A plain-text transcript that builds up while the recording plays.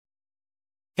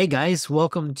Hey guys,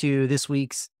 welcome to this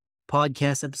week's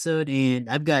podcast episode. And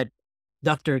I've got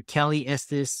Dr. Cali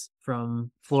Estes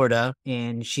from Florida,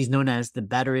 and she's known as the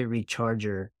battery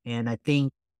recharger. And I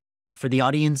think for the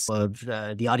audience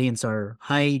are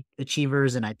high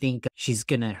achievers, and I think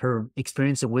her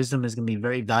experience and wisdom is gonna be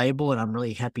very valuable. And I'm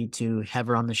really happy to have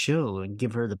her on the show and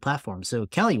give her the platform. So,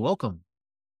 Cali, welcome.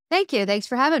 Thank you. Thanks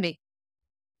for having me.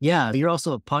 Yeah, you're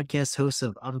also a podcast host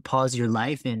of Unpause Your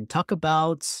Life and talk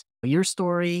about your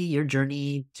story, your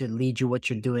journey to lead you what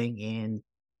you're doing. And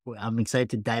I'm excited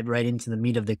to dive right into the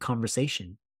meat of the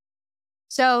conversation.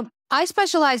 So, I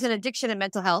specialize in addiction and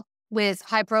mental health with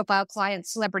high profile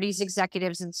clients, celebrities,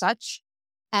 executives, and such.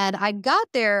 And I got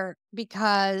there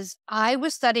because I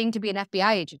was studying to be an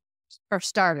FBI agent, for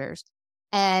starters,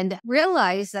 and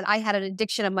realized that I had an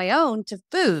addiction of my own to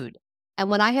food.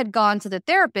 And when I had gone to the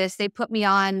therapist, they put me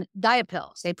on diet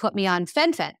pills. They put me on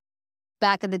fen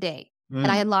back in the day. And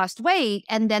I had lost weight.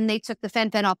 And then they took the fen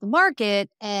off the market.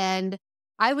 And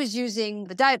I was using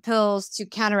the diet pills to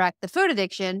counteract the food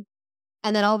addiction.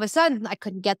 And then all of a sudden, I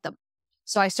couldn't get them.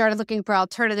 So I started looking for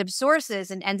alternative sources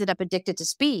and ended up addicted to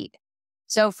speed.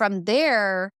 So from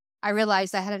there, I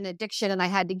realized I had an addiction and I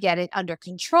had to get it under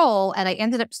control. And I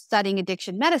ended up studying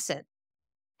addiction medicine.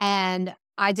 And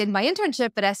I did my internship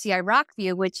at SCI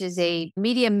Rockview, which is a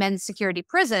medium men's security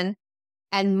prison.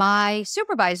 And my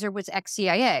supervisor was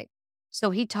ex-CIA.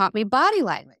 So he taught me body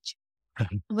language.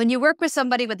 When you work with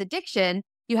somebody with addiction,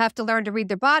 you have to learn to read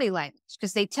their body language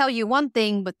because they tell you one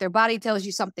thing, but their body tells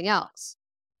you something else.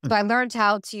 So I learned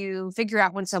how to figure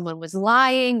out when someone was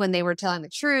lying, when they were telling the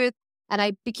truth, and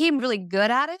I became really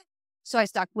good at it. So I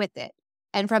stuck with it.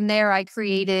 And from there, I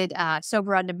created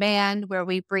Sober on Demand, where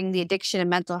we bring the addiction and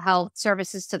mental health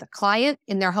services to the client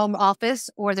in their home office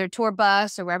or their tour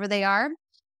bus or wherever they are.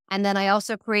 And then I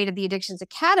also created the Addictions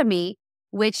Academy,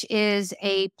 which is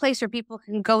a place where people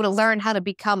can go to learn how to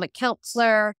become a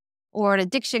counselor or an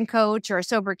addiction coach or a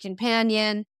sober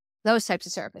companion, those types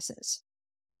of services.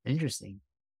 Interesting.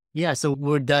 Yeah, so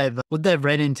we'll dive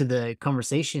right into the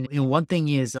conversation. And one thing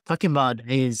is talking about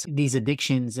is these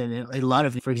addictions, and a lot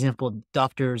of, for example,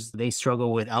 doctors, they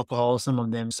struggle with alcohol, some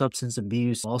of them substance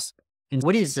abuse. Also, and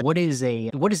what is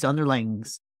the underlying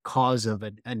cause of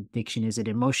an addiction? Is it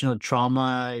emotional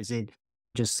trauma? Is it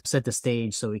just set the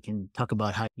stage so we can talk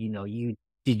about how you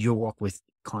did your work with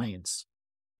clients?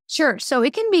 Sure. So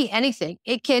it can be anything.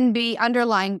 It can be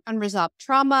underlying unresolved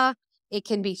trauma. It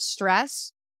can be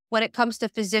stress. When it comes to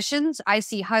physicians, I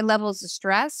see high levels of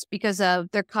stress because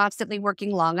they're constantly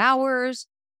working long hours.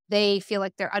 They feel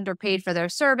like they're underpaid for their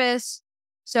service.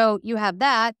 So you have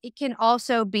that. It can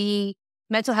also be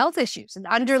mental health issues, an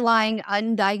underlying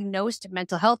undiagnosed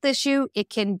mental health issue. It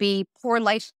can be poor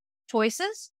life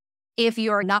choices. If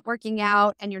you're not working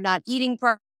out and you're not eating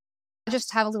properly,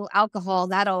 just have a little alcohol,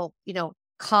 that'll,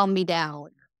 calm me down.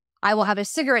 I will have a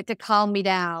cigarette to calm me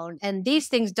down. And these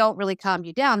things don't really calm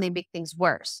you down. They make things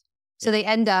worse. So they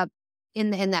end up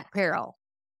in that peril.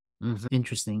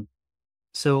 Interesting.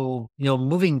 So,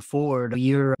 moving forward,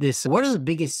 one of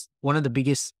the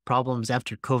biggest problems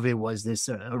after COVID was this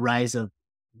rise of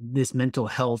this mental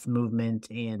health movement.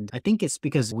 And I think it's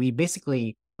because we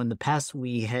basically, in the past,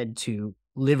 we had to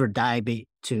live or die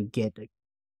to get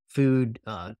food,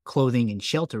 clothing, and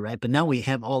shelter, right? But now we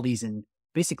have all these in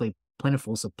basically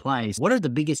plentiful supplies. What are the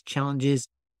biggest challenges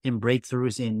and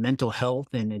breakthroughs in mental health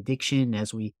and addiction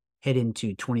as we head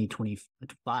into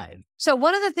 2025? So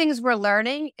one of the things we're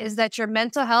learning is that your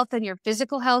mental health and your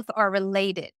physical health are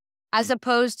related, as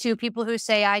opposed to people who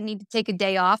say, I need to take a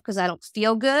day off because I don't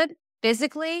feel good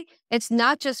physically. It's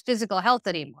not just physical health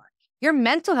anymore. Your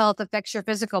mental health affects your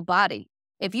physical body.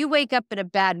 If you wake up in a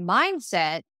bad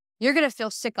mindset, you're going to feel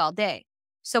sick all day.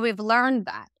 So we've learned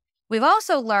that. We've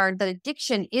also learned that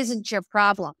addiction isn't your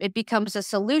problem. It becomes a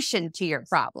solution to your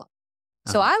problem.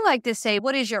 So I like to say,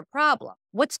 what is your problem?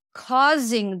 What's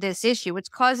causing this issue? What's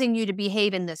causing you to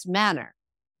behave in this manner?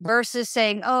 Versus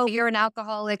saying, oh, you're an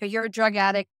alcoholic or you're a drug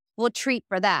addict. We'll treat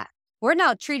for that. We're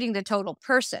now treating the total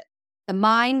person, the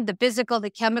mind, the physical, the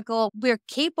chemical. We're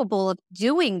capable of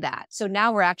doing that. So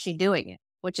now we're actually doing it,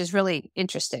 which is really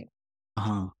interesting.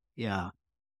 Yeah.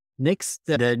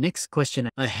 The next question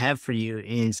I have for you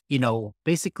is,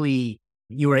 basically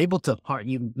you were able to,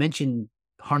 you mentioned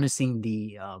harnessing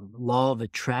the law of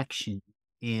attraction.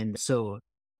 And so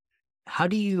how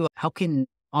can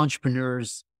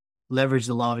entrepreneurs leverage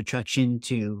the law of attraction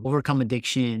to overcome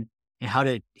addiction and how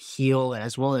to heal,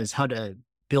 as well as how to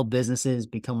build businesses,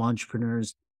 become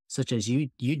entrepreneurs such as you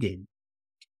did?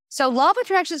 So law of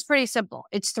attraction is pretty simple.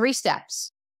 It's 3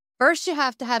 steps. First, you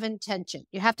have to have intention.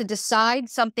 You have to decide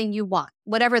something you want,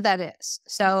 whatever that is.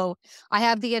 So I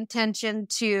have the intention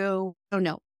to, I don't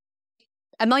know,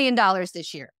 $1 million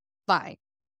this year. Fine.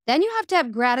 Then you have to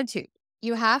have gratitude.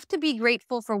 You have to be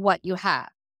grateful for what you have.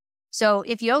 So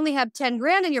if you only have 10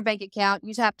 grand in your bank account,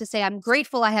 you have to say, I'm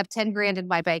grateful I have 10 grand in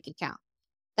my bank account.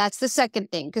 That's the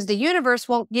second thing, because the universe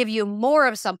won't give you more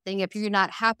of something if you're not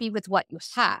happy with what you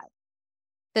have.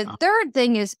 The third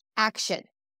thing is action.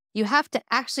 You have to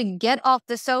actually get off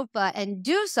the sofa and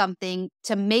do something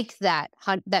to make that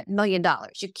 $1 million.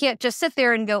 You can't just sit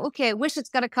there and go, okay, I wish it's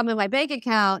going to come in my bank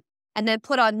account, and then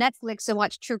put on Netflix and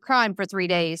watch true crime for 3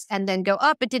 days and then go,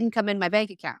 up, it didn't come in my bank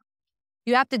account.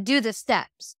 You have to do the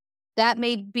steps. That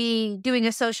may be doing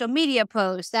a social media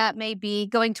post. That may be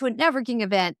going to a networking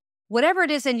event. Whatever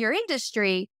it is in your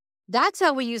industry, that's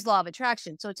how we use law of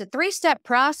attraction. So it's a 3-step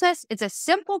process. It's a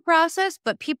simple process,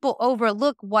 but people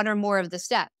overlook one or more of the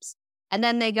steps. And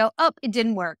then they go, oh, it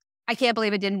didn't work. I can't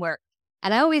believe it didn't work.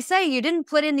 And I always say, you didn't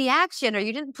put in the action, or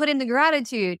you didn't put in the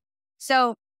gratitude.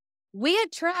 So we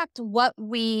attract what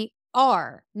we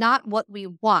are, not what we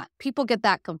want. People get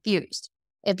that confused.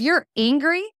 If you're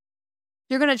angry,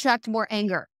 you're going to attract more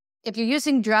anger. If you're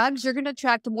using drugs, you're going to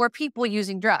attract more people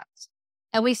using drugs.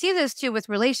 And we see this too with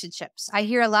relationships. I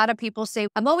hear a lot of people say,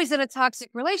 I'm always in a toxic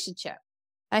relationship.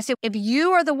 And I say, if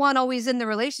you are the one always in the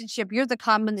relationship, you're the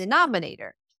common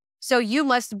denominator. So you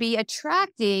must be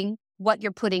attracting what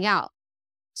you're putting out.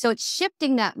 So it's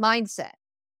shifting that mindset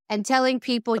and telling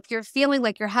people, if you're feeling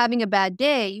like you're having a bad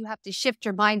day, you have to shift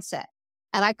your mindset.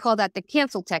 And I call that the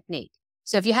cancel technique.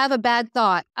 So if you have a bad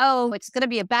thought, oh, it's going to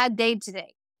be a bad day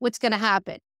today. What's going to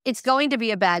happen? It's going to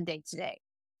be a bad day today.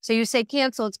 So you say,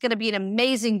 cancel, it's going to be an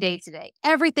amazing day today.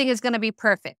 Everything is going to be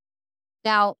perfect.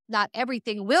 Now, not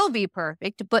everything will be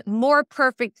perfect, but more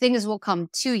perfect things will come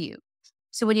to you.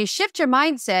 So when you shift your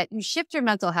mindset, you shift your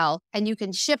mental health, and you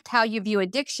can shift how you view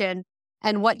addiction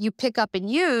and what you pick up and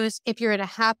use if you're in a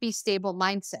happy, stable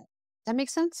mindset. That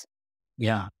makes sense?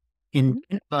 Yeah. In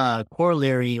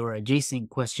corollary or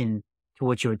adjacent question to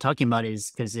what you were talking about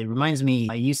is because it reminds me,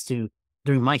 I used to,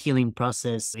 during my healing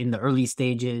process in the early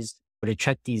stages, would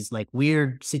attract these like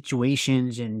weird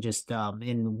situations and just,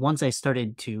 and once I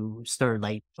started to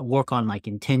like work on like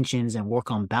intentions and work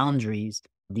on boundaries,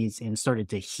 and started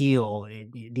to heal,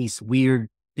 these weird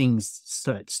things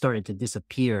started to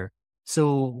disappear.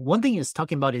 So one thing is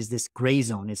talking about is this gray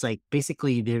zone. It's like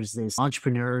basically there's this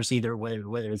entrepreneurs, either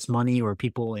whether it's money or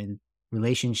people in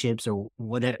relationships or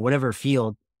whatever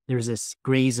field, there's this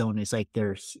gray zone. It's like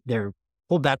they're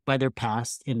pulled back by their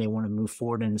past and they want to move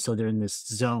forward. And so they're in this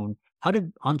zone. How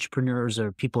did entrepreneurs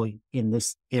or people in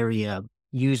this area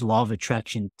use law of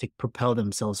attraction to propel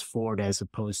themselves forward as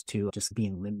opposed to just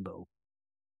being limbo?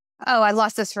 Oh, I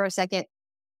lost this for a second.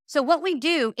 So what we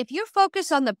do, if you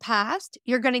focus on the past,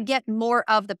 you're going to get more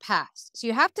of the past. So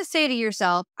you have to say to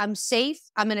yourself, I'm safe.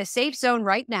 I'm in a safe zone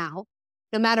right now.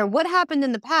 No matter what happened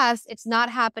in the past, it's not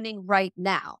happening right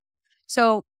now.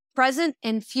 So present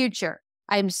and future,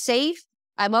 I'm safe.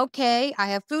 I'm okay. I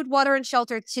have food, water, and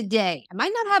shelter today. I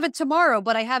might not have it tomorrow,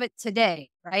 but I have it today,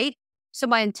 right? So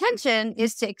my intention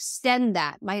is to extend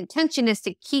that. My intention is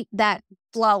to keep that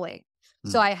flowing.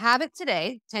 So I have it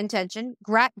today, intention,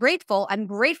 grateful. I'm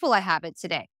grateful I have it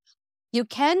today. You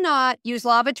cannot use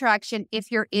law of attraction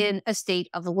if you're in a state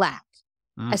of lack.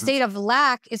 A state of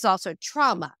lack is also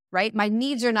trauma, right? My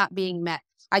needs are not being met.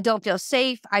 I don't feel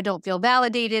safe. I don't feel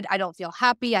validated. I don't feel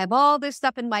happy. I have all this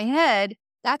stuff in my head.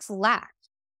 That's lack.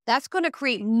 That's going to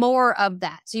create more of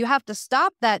that. So you have to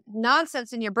stop that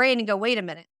nonsense in your brain and go, wait a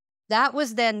minute. That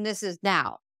was then, this is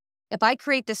now. If I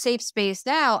create the safe space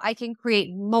now, I can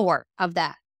create more of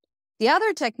that. The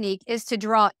other technique is to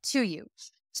draw it to you.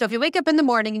 So if you wake up in the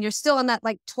morning and you're still in that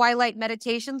like twilight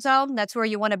meditation zone, that's where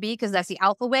you want to be because that's the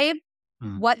alpha wave.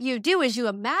 What you do is you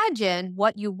imagine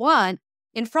what you want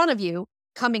in front of you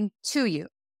coming to you,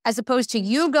 as opposed to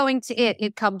you going to it,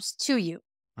 it comes to you.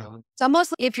 It's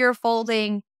almost like if you're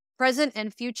folding present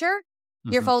and future,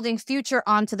 you're folding future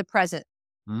onto the present.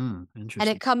 Interesting. And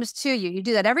it comes to you. You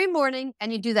do that every morning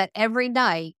and you do that every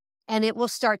night, and it will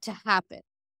start to happen.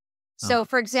 So,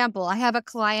 for example, I have a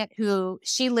client who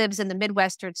she lives in the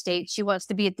Midwestern states. She wants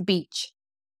to be at the beach.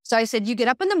 So I said, you get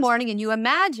up in the morning and you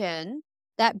imagine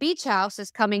that beach house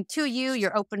is coming to you.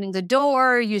 You're opening the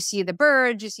door. You see the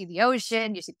birds. You see the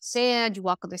ocean. You see the sand. You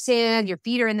walk on the sand. Your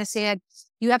feet are in the sand.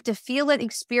 You have to feel it,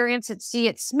 experience it, see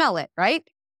it, smell it, right?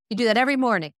 You do that every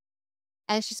morning.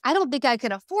 And she said, I don't think I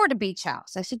can afford a beach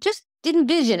house. I said, just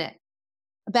envision it.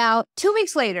 About 2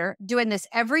 weeks later, doing this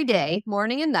every day,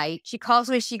 morning and night, she calls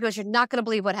me. She goes, you're not going to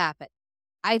believe what happened.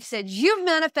 I said, you've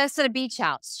manifested a beach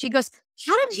house. She goes,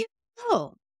 how did you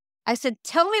know? I said,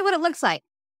 tell me what it looks like.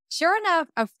 Sure enough,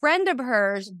 a friend of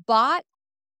hers bought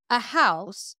a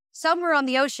house somewhere on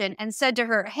the ocean and said to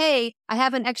her, hey, I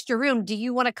have an extra room. Do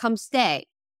you want to come stay?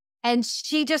 And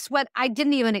she just went, I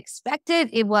didn't even expect it.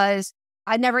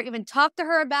 I never even talked to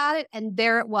her about it. And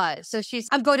there it was. So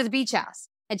I'm going to the beach house.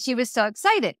 And she was so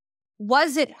excited.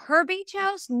 Was it her beach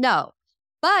house? No.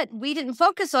 But we didn't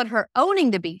focus on her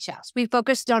owning the beach house. We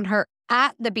focused on her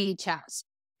at the beach house.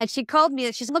 And she called me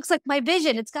and she said, looks like my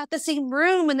vision. It's got the same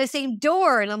room and the same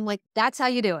door. And I'm like, that's how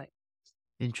you do it.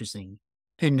 Interesting.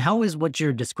 And how is what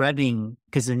you're describing?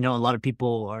 Because I know a lot of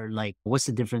people are like, what's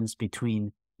the difference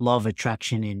between law of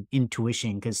attraction and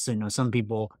intuition? Because some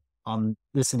people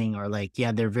listening are like,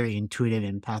 yeah, they're very intuitive,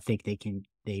 empathic.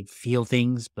 They feel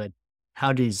things, but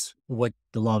how does what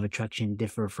the law of attraction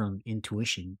differ from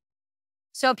intuition?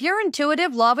 So if you're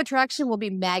intuitive, law of attraction will be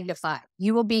magnified.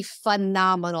 You will be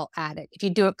phenomenal at it if you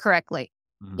do it correctly.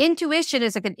 Mhm. Intuition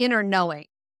is like an inner knowing.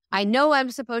 I know I'm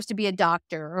supposed to be a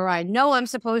doctor, or I know I'm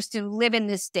supposed to live in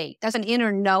this state. That's an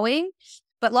inner knowing.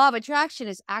 But law of attraction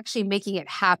is actually making it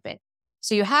happen.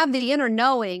 So you have the inner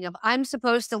knowing of I'm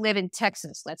supposed to live in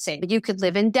Texas, let's say, but you could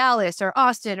live in Dallas or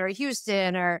Austin or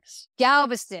Houston or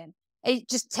Galveston.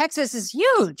 Texas is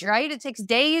huge, right? It takes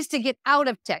days to get out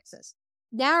of Texas.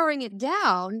 Narrowing it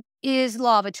down is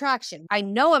law of attraction. I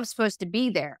know I'm supposed to be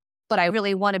there, but I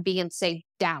really want to be in, say,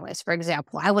 Dallas, for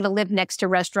example. I want to live next to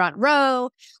Restaurant Row.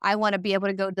 I want to be able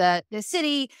to go to the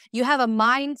city. You have a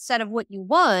mindset of what you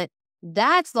want.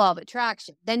 That's law of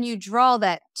attraction. Then you draw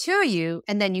that to you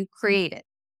and then you create it.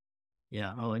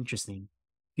 Yeah. Oh, interesting.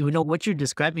 You know what you're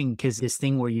describing, because this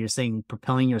thing where you're saying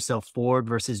propelling yourself forward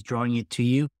versus drawing it to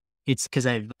you. It's because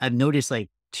I've noticed like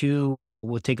two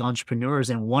will take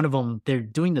entrepreneurs, and one of them, they're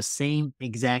doing the same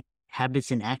exact habits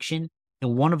in action,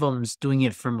 and one of them is doing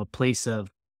it from a place of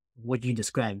what you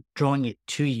described, drawing it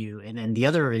to you, and then the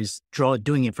other is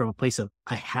doing it from a place of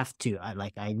I have to,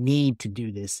 I need to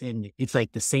do this, and it's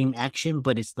like the same action,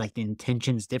 but it's like the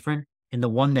intention's different, and the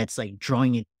one that's like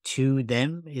drawing it to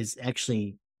them is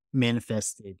actually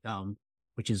manifested,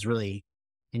 which is really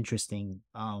interesting.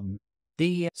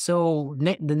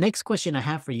 The next question I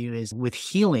have for you is with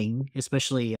healing,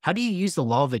 especially, how do you use the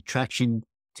law of attraction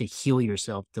to heal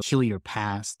yourself, to heal your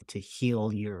past, to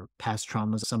heal your past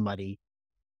traumas? Somebody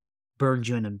burned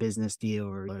you in a business deal,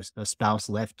 or a spouse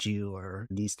left you, or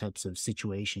these types of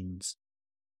situations.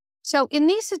 So in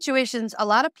these situations, a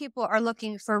lot of people are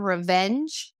looking for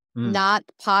revenge, Mm, not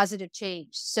positive change.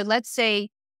 So let's say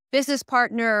business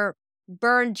partner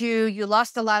burned you, you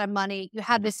lost a lot of money, you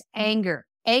had this anger.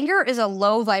 Anger is a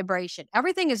low vibration.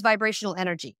 Everything is vibrational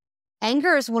energy.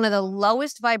 Anger is one of the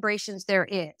lowest vibrations there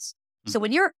is. mm, So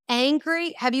when you're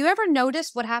angry, have you ever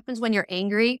noticed what happens when you're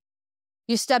angry?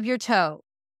 You stub your toe,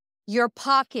 your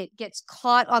pocket gets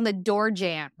caught on the door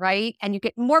jamb, right? And you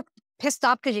get more pissed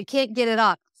off because you can't get it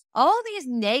off. All these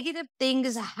negative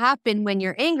things happen when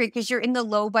you're angry because you're in the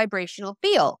low vibrational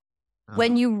field. uh-huh,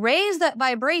 When you raise that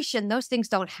vibration, those things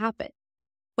don't happen.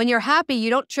 When you're happy, you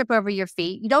don't trip over your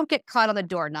feet. You don't get caught on the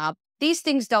doorknob. These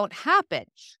things don't happen.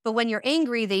 But when you're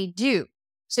angry, they do.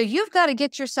 So you've got to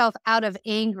get yourself out of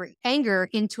anger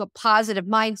into a positive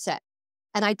mindset.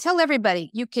 And I tell everybody,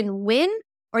 you can win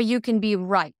or you can be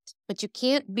right, but you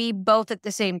can't be both at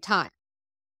the same time.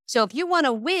 So if you want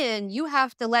to win, you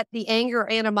have to let the anger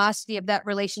or animosity of that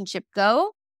relationship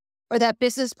go, or that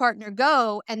business partner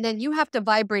go, and then you have to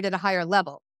vibrate at a higher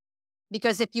level.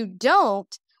 Because if you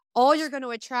don't, all you're going to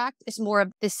attract is more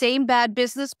of the same bad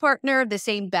business partner, the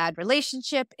same bad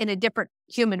relationship in a different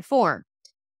human form.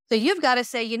 So you've got to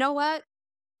say, you know what?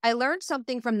 I learned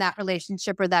something from that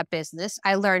relationship or that business.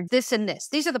 I learned this and this.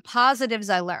 These are the positives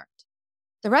I learned.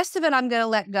 The rest of it, I'm going to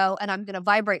let go and I'm going to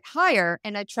vibrate higher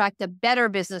and attract a better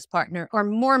business partner or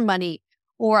more money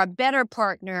or a better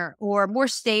partner or more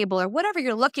stable or whatever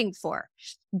you're looking for.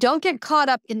 Don't get caught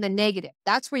up in the negative.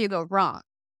 That's where you go wrong.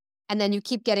 And then you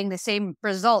keep getting the same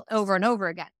result over and over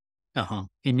again. uh-huh.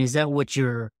 And is that what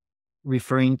you're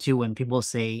referring to when people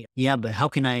say, yeah, but how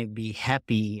can I be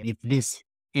happy if this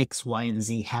X, Y, and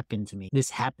Z happened to me? This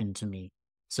happened to me.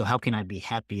 So how can I be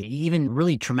happy? Even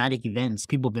really traumatic events,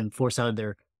 people have been forced out of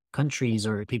their countries,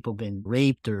 or people have been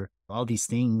raped, or all these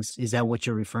things. Is that what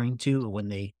you're referring to when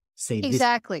they say this?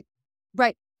 Exactly.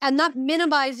 Right. And not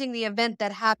minimizing the event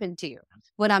that happened to you.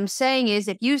 What I'm saying is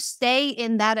if you stay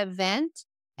in that event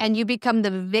and you become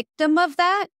the victim of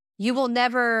that, you will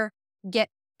never get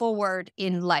forward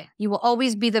in life. You will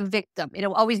always be the victim.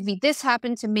 It'll always be, this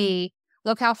happened to me.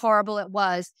 Look how horrible it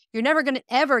was. You're never going to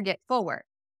ever get forward.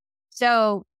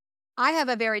 So I have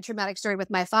a very traumatic story with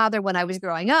my father. When I was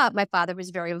growing up, my father was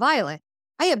very violent.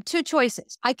 I have two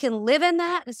choices. I can live in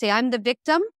that and say I'm the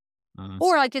victim, Uh,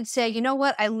 Or I could say, you know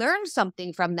what? I learned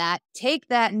something from that. Take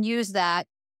that and use that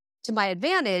to my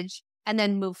advantage and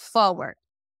then move forward.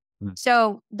 mm,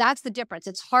 So that's the difference.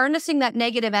 It's harnessing that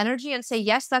negative energy and say,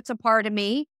 yes, that's a part of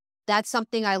me. That's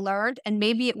something I learned. And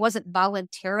maybe it wasn't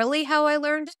voluntarily how I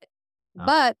learned it, uh,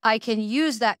 but I can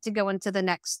use that to go into the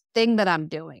next thing that I'm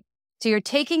doing. So you're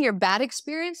taking your bad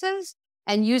experiences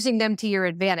and using them to your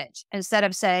advantage instead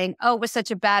of saying, oh, it was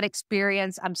such a bad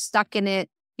experience. I'm stuck in it.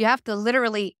 You have to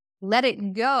literally let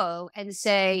it go and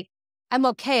say, I'm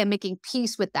okay. I'm making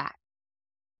peace with that.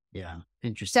 yeah,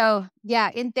 interesting. So yeah,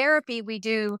 in therapy,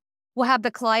 we'll have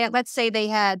the client, let's say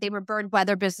they were burned by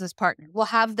their business partner. We'll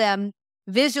have them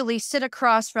visually sit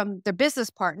across from their business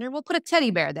partner. We'll put a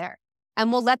teddy bear there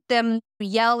and we'll let them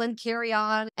yell and carry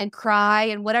on and cry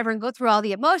and whatever and go through all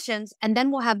the emotions. And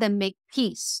then we'll have them make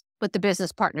peace with the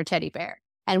business partner teddy bear.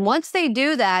 And once they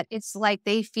do that, it's like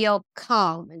they feel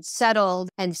calm and settled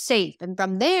and safe. And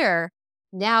from there,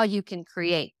 now you can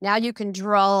create. Now you can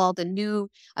draw all the new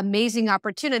amazing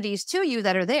opportunities to you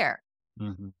that are there.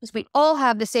 Mhm. Because we all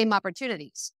have the same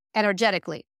opportunities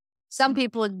energetically. Some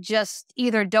people just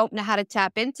either don't know how to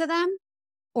tap into them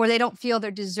or they don't feel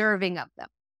they're deserving of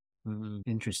them.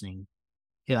 Interesting.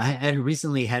 Yeah, I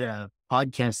recently had a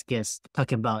podcast guest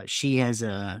talking about she has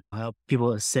a how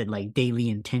people have said like daily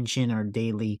intention or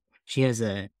daily. She has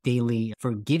a daily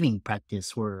forgiving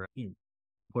practice where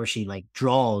she like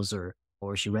draws or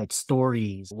she writes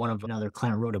stories. One of another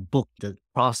client wrote a book to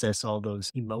process all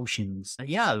those emotions.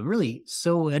 Yeah, really.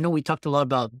 So I know we talked a lot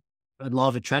about law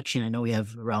of attraction. I know we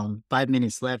have around 5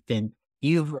 minutes left, and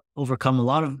you've overcome a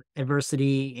lot of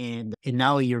adversity, and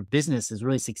now your business is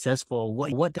really successful.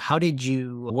 How did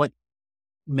you? What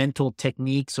mental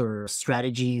techniques or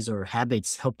strategies or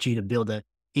habits helped you to build a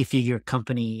eight-figure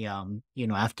company?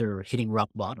 After hitting rock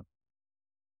bottom.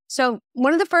 So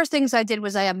one of the first things I did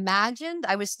was I imagined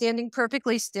I was standing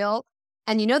perfectly still.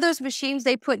 And you know those machines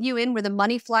they put you in where the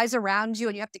money flies around you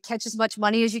and you have to catch as much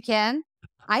money as you can?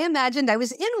 I imagined I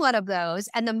was in one of those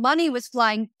and the money was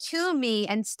flying to me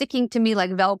and sticking to me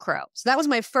like Velcro. So that was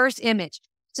my first image.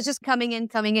 So just coming in,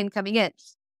 coming in, coming in.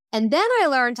 And then I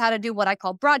learned how to do what I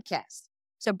call broadcast.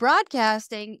 So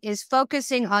broadcasting is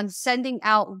focusing on sending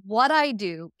out what I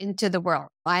do into the world.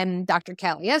 I'm Dr.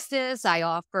 Cali Estes. I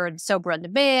offer Sober on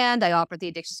Demand. I offer the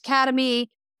Addictions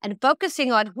Academy and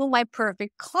focusing on who my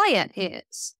perfect client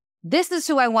is. This is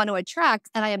who I want to attract.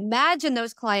 And I imagine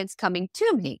those clients coming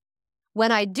to me.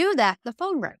 When I do that, the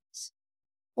phone rings.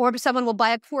 Or someone will buy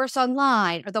a course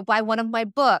online or they'll buy one of my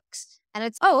books. And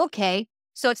it's, oh, okay.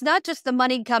 So it's not just the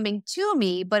money coming to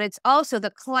me, but it's also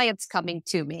the clients coming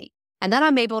to me. And then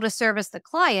I'm able to service the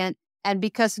client. And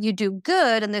because you do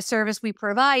good and the service we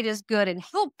provide is good and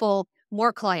helpful,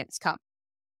 more clients come.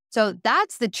 So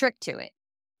that's the trick to it.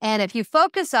 And if you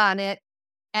focus on it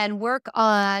and work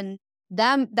on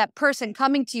them, that person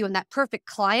coming to you and that perfect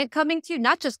client coming to you,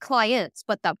 not just clients,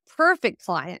 but the perfect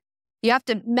client, you have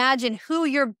to imagine who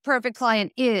your perfect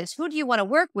client is. Who do you want to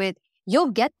work with? You'll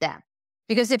get them.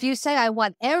 Because if you say, I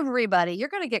want everybody, you're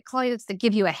going to get clients that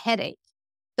give you a headache.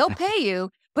 They'll pay you,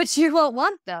 but you won't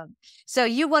want them. So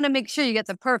you want to make sure you get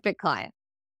the perfect client.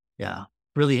 Yeah,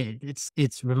 really,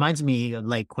 it's reminds me of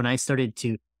like when I started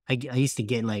to I used to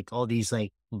get like all these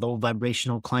like low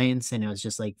vibrational clients, and it was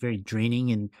just like very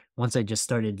draining. And once I just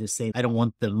started to say, I don't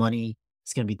want the money,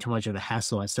 it's gonna be too much of a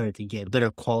hassle. I started to get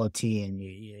better quality,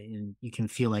 and you can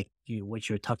feel like what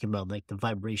you're talking about, like the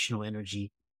vibrational energy,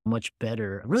 much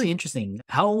better. Really interesting.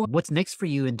 What's next for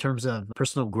you in terms of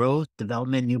personal growth,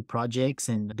 development, new projects,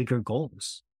 and bigger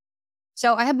goals?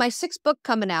 So I have my sixth book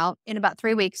coming out in about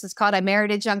 3 weeks. It's called I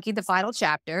Married a Junkie, the Final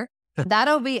Chapter.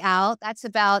 That'll be out. That's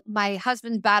about my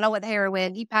husband's battle with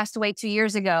heroin. He passed away 2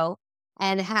 years ago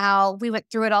and how we went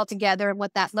through it all together and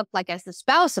what that looked like as the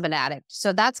spouse of an addict.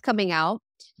 So that's coming out.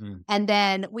 Mm, And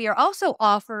then we are also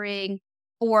offering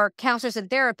for counselors and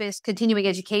therapists continuing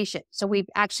education. So we've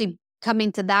actually come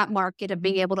into that market of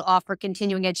being able to offer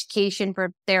continuing education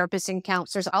for therapists and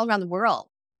counselors all around the world.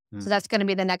 So mm. that's going to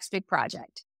be the next big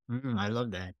project. I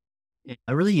love that.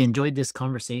 I really enjoyed this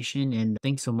conversation, and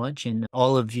thanks so much. And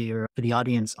for the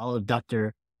audience, all of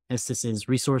Dr. Estes's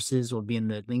resources will be in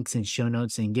the links and show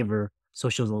notes, and give her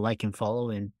socials a like and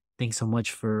follow. And thanks so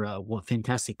much for what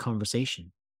fantastic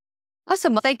conversation.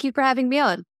 Awesome. Well, thank you for having me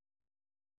on.